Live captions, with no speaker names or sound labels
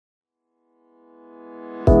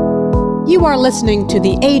You are listening to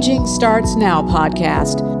the Aging Starts Now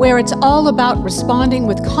podcast, where it's all about responding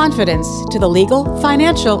with confidence to the legal,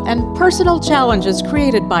 financial, and personal challenges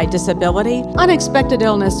created by disability, unexpected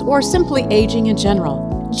illness, or simply aging in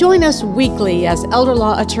general. Join us weekly as elder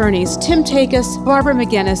law attorneys Tim Takis, Barbara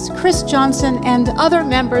McGinnis, Chris Johnson, and other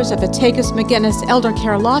members of the Takis McGinnis Elder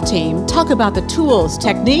Care Law Team talk about the tools,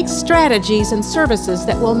 techniques, strategies, and services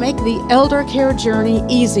that will make the elder care journey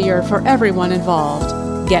easier for everyone involved.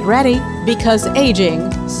 Get ready, because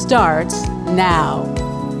aging starts now.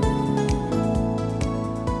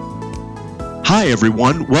 Hi,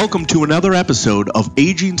 everyone. Welcome to another episode of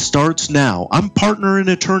Aging Starts Now. I'm partner and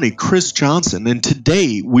attorney Chris Johnson, and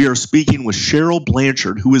today we are speaking with Cheryl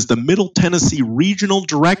Blanchard, who is the Middle Tennessee Regional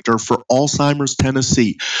Director for Alzheimer's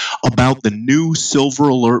Tennessee, about the new Silver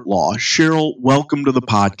Alert Law. Cheryl, welcome to the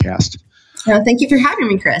podcast. Thank you for having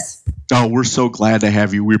me, Chris. Oh, we're so glad to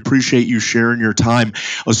have you. We appreciate you sharing your time,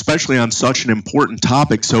 especially on such an important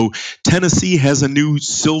topic. So Tennessee has a new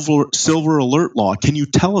Silver Alert Law. Can you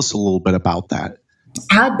tell us a little bit about that?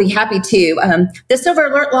 I'd be happy to. The Silver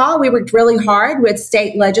Alert Law, we worked really hard with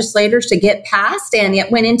state legislators to get passed, and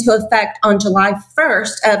it went into effect on July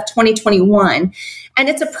 1st of 2021. And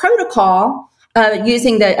it's a protocol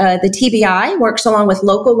using the TBI, works along with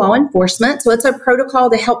local law enforcement. So it's a protocol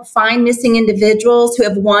to help find missing individuals who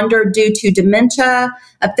have wandered due to dementia,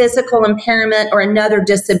 a physical impairment, or another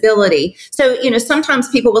disability. So, sometimes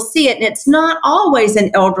people will see it and it's not always an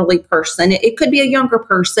elderly person. It could be a younger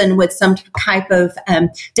person with some type of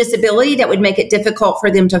disability that would make it difficult for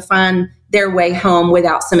them to find their way home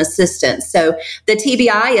without some assistance. So the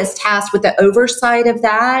TBI is tasked with the oversight of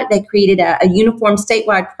that. They created a uniform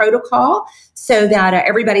statewide protocol so that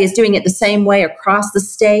everybody is doing it the same way across the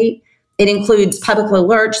state. It includes public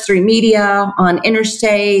alerts through media, on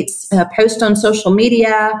interstates, post on social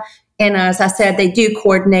media. And as I said, they do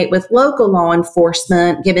coordinate with local law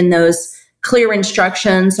enforcement, giving those clear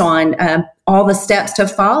instructions on all the steps to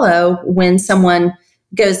follow when someone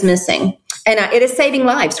goes missing. And it is saving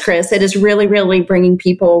lives, Chris. It is really, really bringing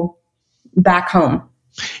people back home.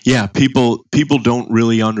 Yeah, people don't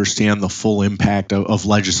really understand the full impact of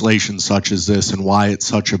legislation such as this and why it's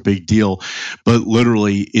such a big deal. But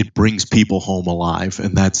literally, it brings people home alive,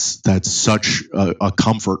 and that's such a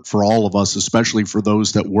comfort for all of us, especially for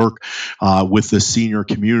those that work with the senior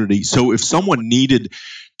community. So, if someone needed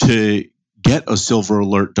to get a Silver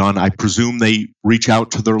Alert done, I presume they reach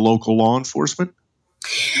out to their local law enforcement?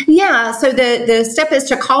 Yeah, so the step is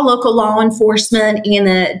to call local law enforcement, and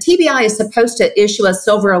the TBI is supposed to issue a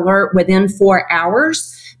Silver Alert within 4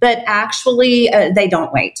 hours, but actually they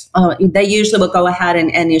don't wait. They usually will go ahead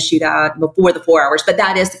and issue that before the 4 hours, but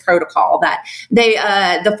that is the protocol. That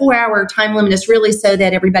the 4 hour time limit is really so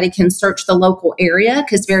that everybody can search the local area,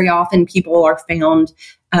 because very often people are found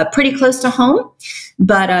pretty close to home.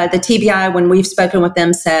 But the TBI, when we've spoken with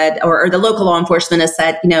them, said, or the local law enforcement has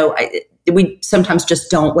said, we sometimes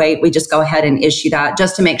just don't wait. We just go ahead and issue that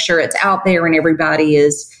just to make sure it's out there and everybody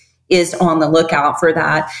is on the lookout for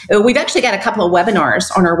that. We've actually got a couple of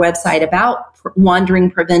webinars on our website about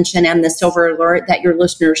wandering prevention and the Silver Alert that your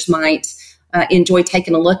listeners might enjoy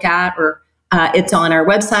taking a look at, or it's on our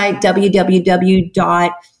website,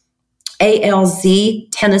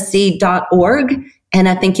 www.alztennessee.org. And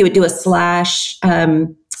I think you would do /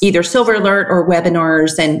 either Silver Alert or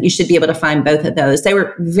webinars, and you should be able to find both of those. They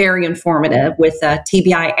were very informative with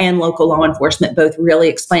TBI and local law enforcement, both really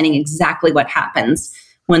explaining exactly what happens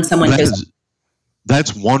when someone goes.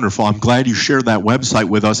 That's wonderful. I'm glad you shared that website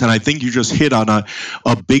with us. And I think you just hit on a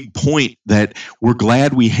big point, that we're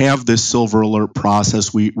glad we have this Silver Alert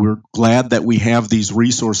process. We're glad that we have these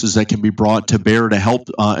resources that can be brought to bear to help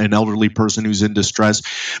an elderly person who's in distress.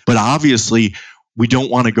 But obviously, we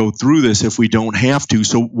don't want to go through this if we don't have to.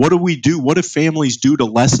 So what do we do? What do families do to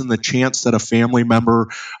lessen the chance that a family member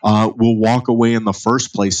will walk away in the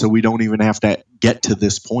first place, so we don't even have to get to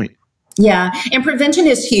this point? Yeah, and prevention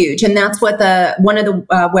is huge. And that's what one of the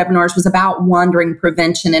webinars was about, wandering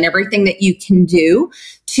prevention and everything that you can do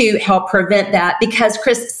to help prevent that. Because,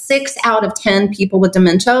 Chris, 6 out of 10 people with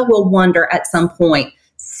dementia will wander at some point.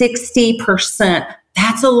 60%.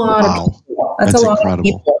 That's a lot of people. That's a lot incredible. Of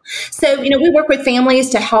people. So, we work with families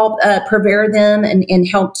to help prepare them and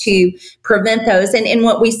help to prevent those. And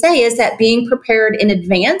what we say is that being prepared in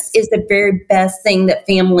advance is the very best thing that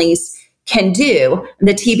families can do.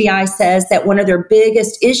 The TBI says that one of their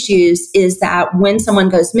biggest issues is that when someone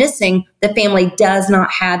goes missing, the family does not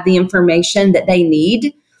have the information that they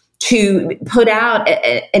need to put out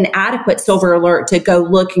an adequate silver alert to go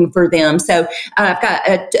looking for them. So I've got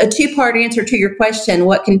a two-part answer to your question.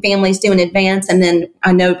 What can families do in advance? And then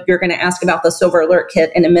I know you're going to ask about the silver alert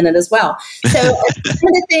kit in a minute as well. So some of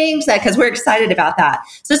the things because we're excited about that.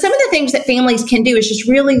 So some of the things that families can do is just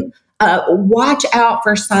really watch out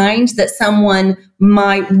for signs that someone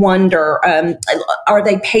might wonder, are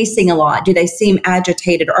they pacing a lot? Do they seem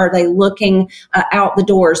agitated? Are they looking out the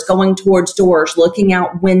doors, going towards doors, looking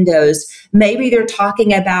out windows? Maybe they're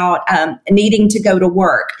talking about needing to go to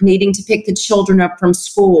work, needing to pick the children up from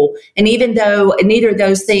school. And even though neither of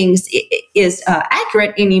those things is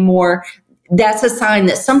accurate anymore, that's a sign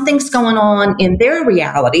that something's going on in their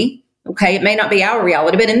reality. Okay, it may not be our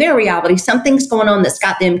reality, but in their reality, something's going on that's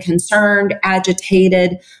got them concerned,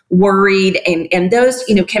 agitated, worried, and those,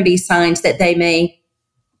 can be signs that they may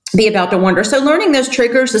be about to wonder. So learning those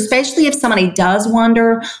triggers, especially if somebody does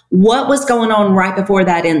wonder what was going on right before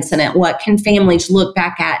that incident, what can families look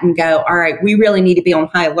back at and go, all right, we really need to be on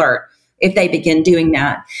high alert if they begin doing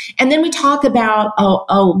that. And then we talk about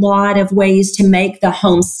a lot of ways to make the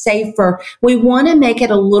home safer. We want to make it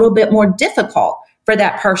a little bit more difficult for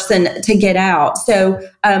that person to get out. So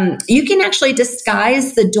you can actually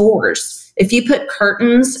disguise the doors. If you put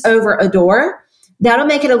curtains over a door, that'll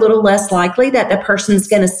make it a little less likely that the person's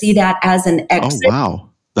going to see that as an exit. Oh, wow.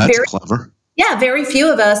 That's clever. Yeah, very few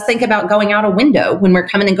of us think about going out a window when we're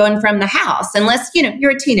coming and going from the house, unless,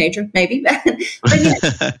 you're a teenager, maybe.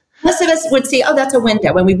 But most of us would see, oh, that's a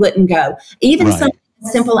window, and we wouldn't go. Even something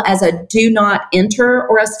as simple as a do not enter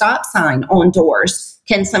or a stop sign on doors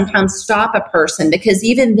can sometimes stop a person, because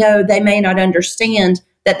even though they may not understand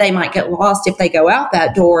that they might get lost if they go out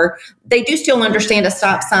that door, they do still understand a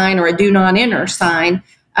stop sign or a do not enter sign.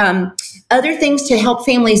 Other things to help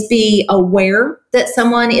families be aware that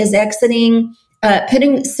someone is exiting,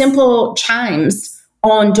 putting simple chimes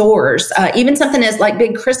on doors, even something as like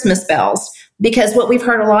big Christmas bells, because what we've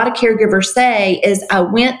heard a lot of caregivers say is, I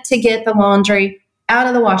went to get the laundry out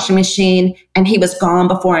of the washing machine and he was gone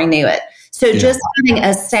before I knew it. So just having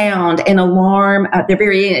a sound, an alarm, they're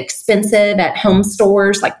very inexpensive at home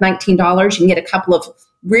stores, like $19. You can get a couple of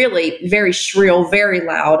really very shrill, very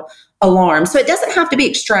loud alarms. So it doesn't have to be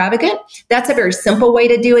extravagant. That's a very simple way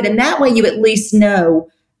to do it. And that way you at least know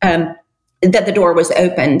that the door was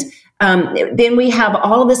opened. Then we have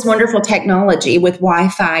all of this wonderful technology with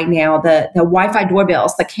Wi-Fi now, the Wi-Fi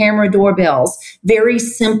doorbells, the camera doorbells, very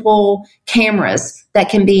simple cameras that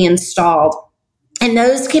can be installed. And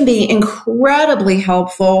those can be incredibly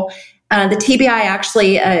helpful. The TBI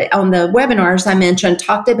actually, on the webinars I mentioned,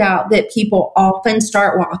 talked about that people often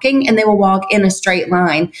start walking and they will walk in a straight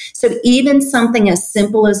line. So even something as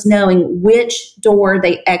simple as knowing which door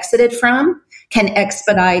they exited from can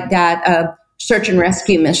expedite that search and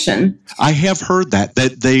rescue mission. I have heard that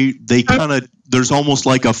they kind of, there's almost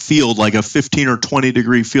like a field, like a 15 or 20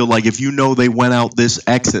 degree field. Like if you know they went out this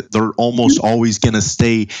exit, they're almost always going to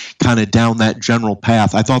stay kind of down that general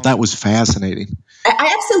path. I thought that was fascinating.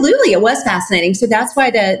 Absolutely. It was fascinating. So that's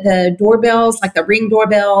why the doorbells, like the Ring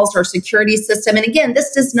doorbells or security system. And again,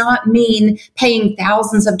 this does not mean paying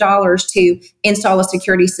thousands of dollars to install a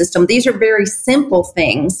security system. These are very simple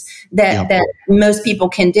things that most people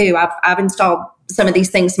can do. I've installed some of these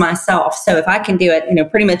things myself. So if I can do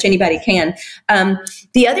it, pretty much anybody can.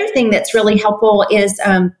 The other thing that's really helpful is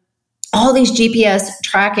all these GPS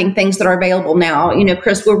tracking things that are available now.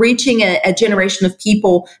 Chris, we're reaching a generation of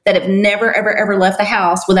people that have never, ever, ever left the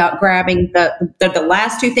house without grabbing the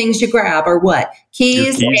last two things you grab are what?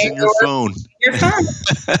 Keys and your phone. Your phone.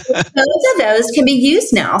 Both of those can be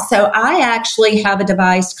used now. So I actually have a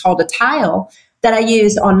device called a Tile that I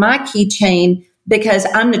use on my keychain because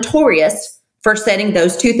I'm notorious for setting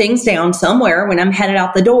those two things down somewhere when I'm headed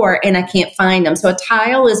out the door and I can't find them. So a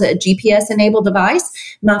Tile is a GPS-enabled device.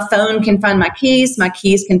 My phone can find my keys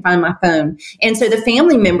can find my phone. And so the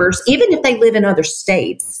family members, even if they live in other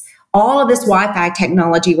states, all of this Wi-Fi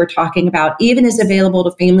technology we're talking about even is available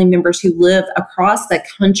to family members who live across the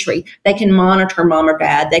country. They can monitor mom or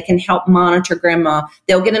dad. They can help monitor grandma.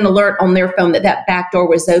 They'll get an alert on their phone that back door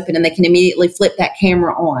was open and they can immediately flip that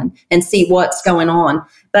camera on and see what's going on.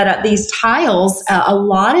 But these Tiles, a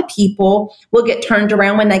lot of people will get turned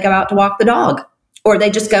around when they go out to walk the dog or they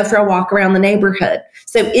just go for a walk around the neighborhood.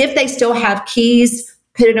 So if they still have keys,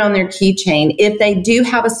 put it on their keychain. If they do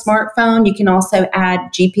have a smartphone, you can also add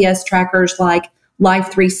GPS trackers like Life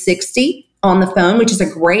 360 on the phone, which is a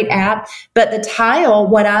great app. But the Tile,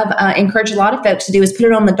 what I've encouraged a lot of folks to do is put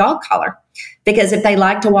it on the dog collar, because if they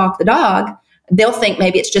like to walk the dog, they'll think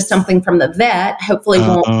maybe it's just something from the vet. Hopefully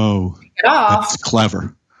won't take it off. That's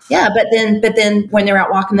clever. Yeah, but then when they're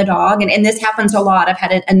out walking the dog, and this happens a lot. I've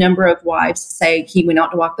had a number of wives say he went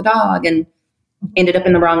out to walk the dog and ended up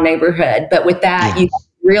in the wrong neighborhood. But with that, you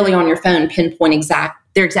really on your phone pinpoint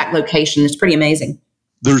their exact location. It's pretty amazing.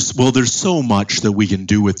 There's so much that we can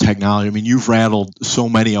do with technology. I mean, you've rattled so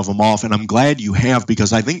many of them off, and I'm glad you have,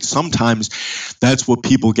 because I think sometimes that's what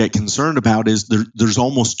people get concerned about is there's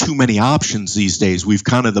almost too many options these days. We've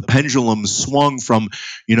kind of, the pendulum swung from,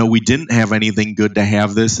 we didn't have anything good to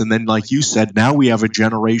have this. And then, like you said, now we have a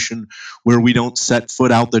generation where we don't set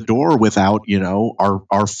foot out the door without,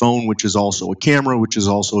 our phone, which is also a camera, which is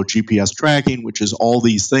also a GPS tracking, which is all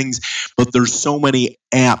these things. But there's so many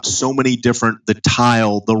apps, so many different, the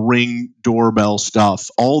Tile, the Ring doorbell stuff,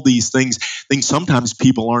 all these things. I think sometimes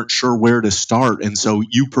people aren't sure where to start. And so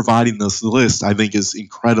you providing this list, I think, is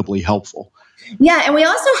incredibly helpful. Yeah, and we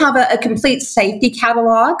also have a complete safety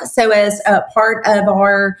catalog. So as a part of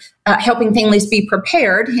our helping families be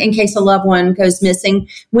prepared in case a loved one goes missing,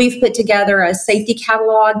 we've put together a safety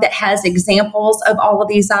catalog that has examples of all of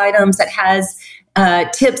these items, that has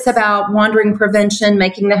tips about wandering prevention,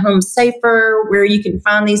 making the home safer, where you can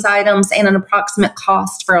find these items, and an approximate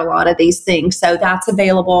cost for a lot of these things. So that's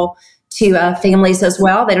available to families as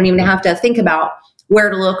well. They don't even have to think about where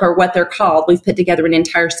to look or what they're called. We've put together an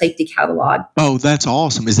entire safety catalog. Oh, that's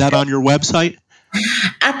awesome. Is that on your website?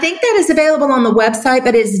 I think that is available on the website,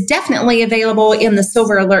 but it's definitely available in the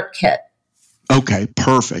Silver Alert Kit. Okay,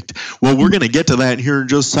 perfect. Well, we're going to get to that here in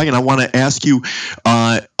just a second. I want to ask you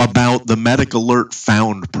about the Medic Alert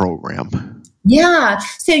Found program. Yeah.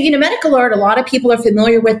 So, Medic Alert, a lot of people are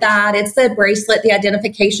familiar with that. It's the bracelet, the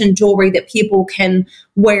identification jewelry that people can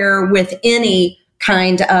wear with any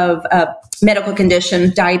kind of medical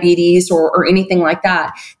condition, diabetes or anything like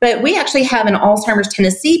that. But we actually have an Alzheimer's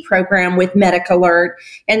Tennessee program with Medic Alert.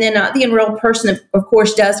 And then the enrolled person, of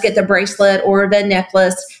course, does get the bracelet or the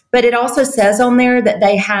necklace. But it also says on there that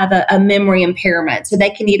they have a memory impairment. So they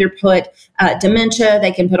can either put dementia,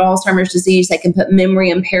 they can put Alzheimer's disease, they can put memory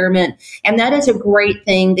impairment. And that is a great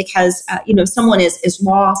thing because, someone is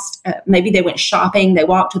lost. Maybe they went shopping, they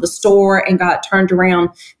walked to the store and got turned around.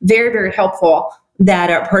 Very, very helpful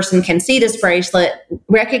that a person can see this bracelet,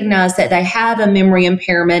 recognize that they have a memory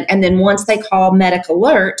impairment, and then once they call Medic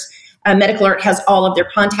Alert, Medic Alert has all of their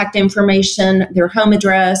contact information, their home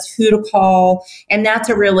address, who to call, and that's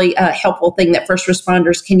a really helpful thing that first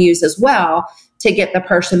responders can use as well to get the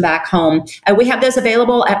person back home. We have those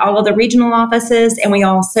available at all of the regional offices, and we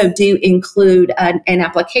also do include an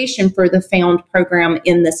application for the Found program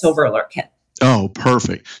in the Silver Alert Kit. Oh,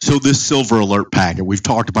 perfect. So this Silver Alert packet, we've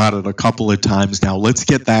talked about it a couple of times now. Let's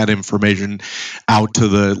get that information out to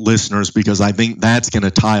the listeners because I think that's going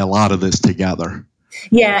to tie a lot of this together.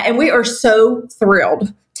 Yeah, and we are so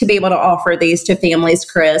thrilled to be able to offer these to families,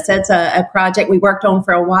 Chris. That's a project we worked on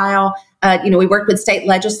for a while. We worked with state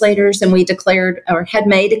legislators and we declared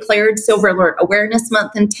Silver Alert Awareness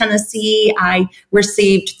Month in Tennessee. I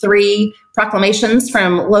received 3 proclamations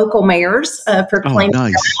from local mayors for claiming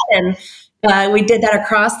that. And we did that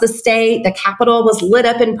across the state. The Capitol was lit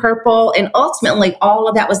up in purple. And ultimately, all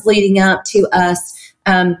of that was leading up to us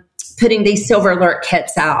putting these Silver Alert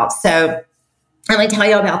kits out. So let me tell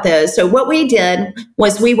you about those. So what we did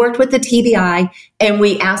was we worked with the TBI and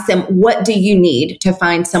we asked them, what do you need to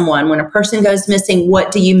find someone? When a person goes missing,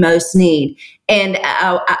 what do you most need? And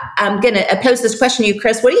I'm going to pose this question to you,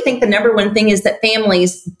 Chris. What do you think the number one thing is that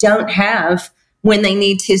families don't have when they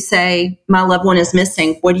need to say, my loved one is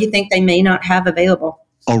missing? What do you think they may not have available?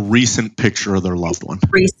 A recent picture of their loved one.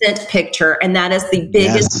 Recent picture. And that is the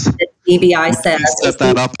biggest that TBI says. Set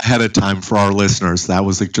that up ahead of time for our listeners. That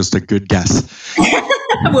was just a good guess.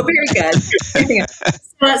 Well, very good.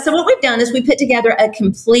 So what we've done is we put together a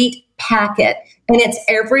complete packet, and it's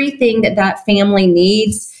everything that family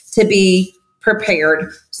needs to be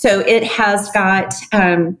prepared. So it has got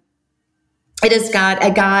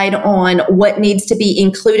a guide on what needs to be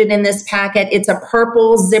included in this packet. It's a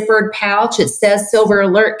purple zippered pouch. It says Silver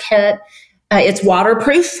Alert Kit. It's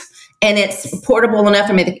waterproof and it's portable enough.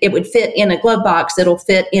 I mean, it would fit in a glove box. It'll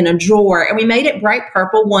fit in a drawer. And we made it bright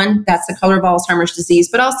purple. One, that's the color of Alzheimer's disease.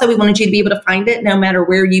 But also we wanted you to be able to find it no matter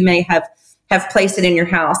where you may have placed it in your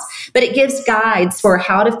house. But it gives guides for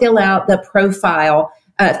how to fill out the profile.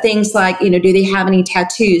 Things like, do they have any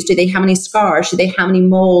tattoos? Do they have any scars? Do they have any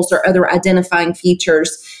moles or other identifying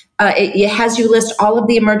features? It has you list all of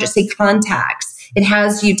the emergency contacts. It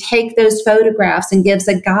has you take those photographs and gives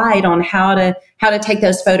a guide on how to take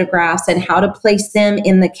those photographs and how to place them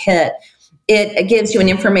in the kit. It gives you an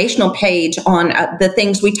informational page on the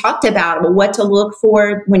things we talked about, what to look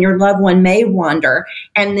for when your loved one may wander.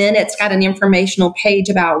 And then it's got an informational page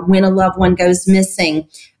about when a loved one goes missing.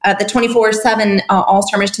 The 24/7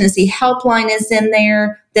 Alzheimer's Tennessee helpline is in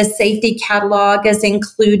there. The safety catalog is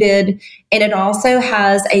included. And it also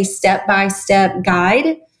has a step-by-step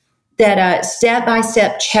guide, that a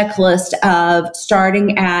step-by-step checklist of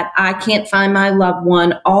starting at, I can't find my loved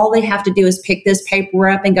one. All they have to do is pick this paper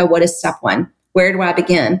up and go, what is step one? Where do I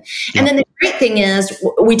begin? Yeah. And then the great thing is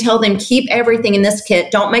we tell them, keep everything in this kit.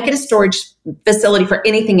 Don't make it a storage facility for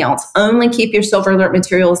anything else. Only keep your Silver Alert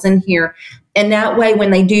materials in here. And that way, when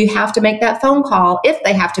they do have to make that phone call, if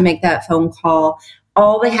they have to make that phone call,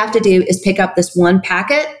 all they have to do is pick up this one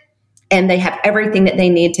packet, and they have everything that they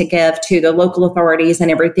need to give to the local authorities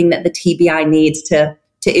and everything that the TBI needs to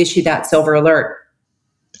issue that Silver Alert.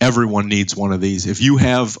 Everyone needs one of these. If you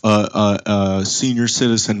have a senior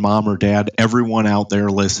citizen mom or dad, everyone out there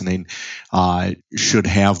listening should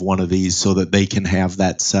have one of these so that they can have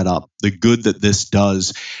that set up. The good that this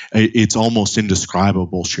does, it's almost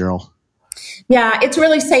indescribable, Cheryl. Yeah, it's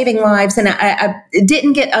really saving lives. And I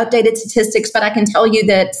didn't get updated statistics, but I can tell you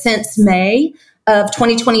that since May of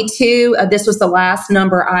 2022, this was the last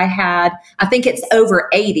number I had. I think it's over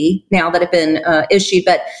 80 now that have been issued,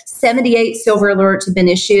 but 78 Silver Alerts have been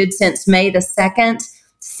issued since May the 2nd.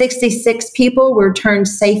 66 people were returned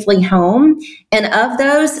safely home. And of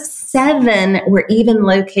those, 7 were even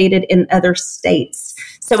located in other states.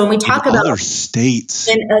 So when we talk about other states,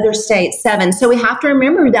 in other states, 7. So we have to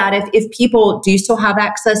remember that if people do still have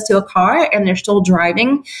access to a car and they're still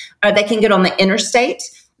driving, they can get on the interstate.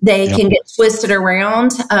 They can get twisted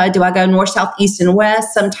around. Do I go north, south, east, and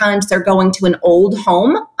west? Sometimes they're going to an old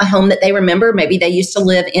home, a home that they remember. Maybe they used to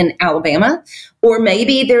live in Alabama. Or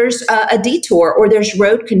maybe there's a detour or there's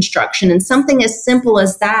road construction. And something as simple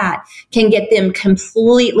as that can get them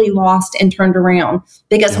completely lost and turned around.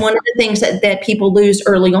 Because one of the things that people lose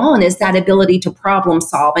early on is that ability to problem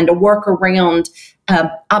solve and to work around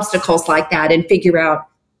obstacles like that and figure out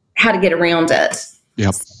how to get around it.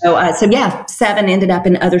 Yep. So yeah, 7 ended up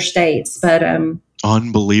in other states, but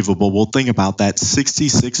unbelievable. Well, think about that.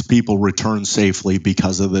 66 people returned safely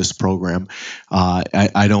because of this program.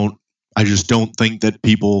 I just don't think that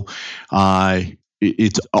people.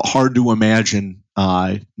 It's hard to imagine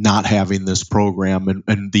not having this program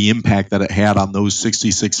and the impact that it had on those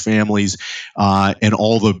 66 families and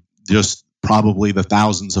all the just probably the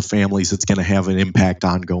thousands of families it's going to have an impact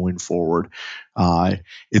on going forward.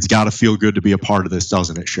 It's got to feel good to be a part of this,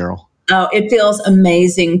 doesn't it, Cheryl? Oh, it feels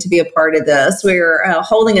amazing to be a part of this. We're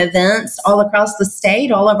holding events all across the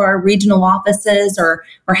state. All of our regional offices are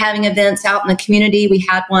having events out in the community. We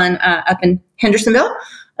had one up in Hendersonville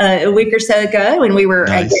a week or so ago, and we were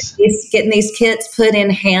getting these kits put in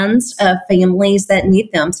hands of families that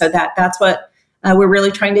need them. So that's what we're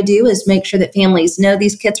really trying to do, is make sure that families know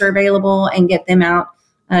these kits are available and get them out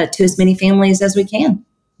to as many families as we can.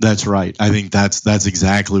 That's right. I think that's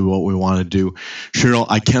exactly what we want to do. Cheryl,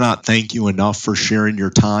 I cannot thank you enough for sharing your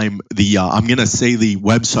time. I'm going to say the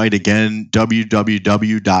website again,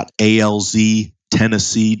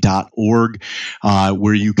 www.alztennessee.org,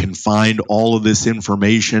 where you can find all of this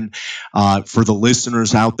information. For the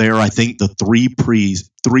listeners out there, I think the three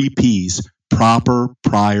P's, proper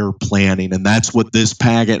prior planning. And that's what this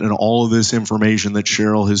packet and all of this information that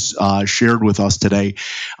Cheryl has shared with us today,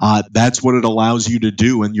 that's what it allows you to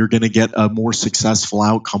do. And you're going to get a more successful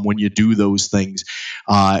outcome when you do those things.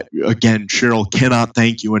 Again, Cheryl, cannot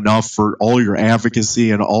thank you enough for all your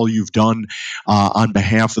advocacy and all you've done on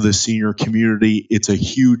behalf of the senior community. It's a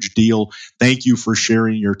huge deal. Thank you for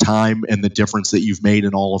sharing your time and the difference that you've made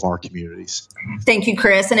in all of our communities. Thank you,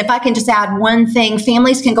 Chris. And if I can just add one thing,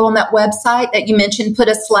 families can go on that website that you mentioned, put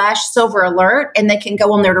a /Silver Alert, and they can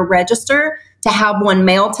go on there to register to have one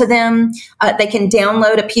mailed to them. They can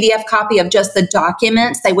download a PDF copy of just the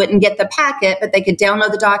documents. They wouldn't get the packet, but they could download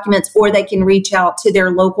the documents, or they can reach out to their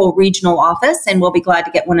local regional office, and we'll be glad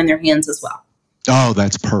to get one in their hands as well. Oh,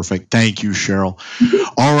 that's perfect. Thank you, Cheryl.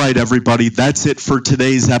 All right, everybody. That's it for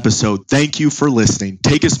today's episode. Thank you for listening.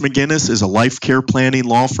 Takis McGinnis is a life care planning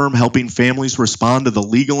law firm helping families respond to the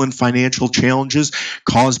legal and financial challenges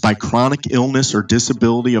caused by chronic illness or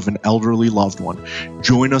disability of an elderly loved one.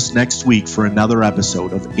 Join us next week for another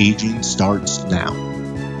episode of Aging Starts Now.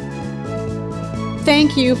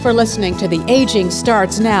 Thank you for listening to the Aging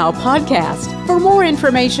Starts Now podcast. For more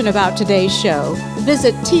information about today's show,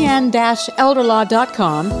 visit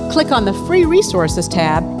tn-elderlaw.com, click on the Free Resources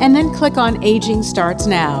tab, and then click on Aging Starts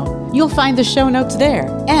Now. You'll find the show notes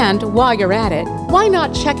there. And while you're at it, why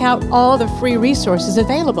not check out all the free resources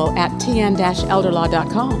available at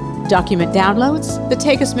tn-elderlaw.com? document downloads, the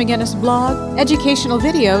Takacs McGinnis blog, educational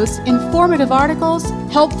videos, informative articles,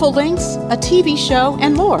 helpful links, a TV show,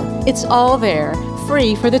 and more. It's all there,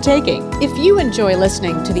 free for the taking. If you enjoy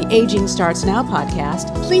listening to the Aging Starts Now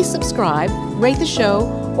podcast, please subscribe, rate the show,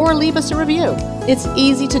 or leave us a review. It's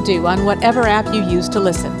easy to do on whatever app you use to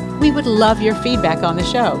listen. We would love your feedback on the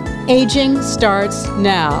show. Aging Starts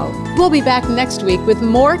Now. We'll be back next week with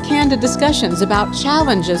more candid discussions about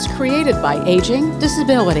challenges created by aging,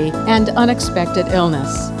 disability, and unexpected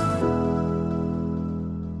illness.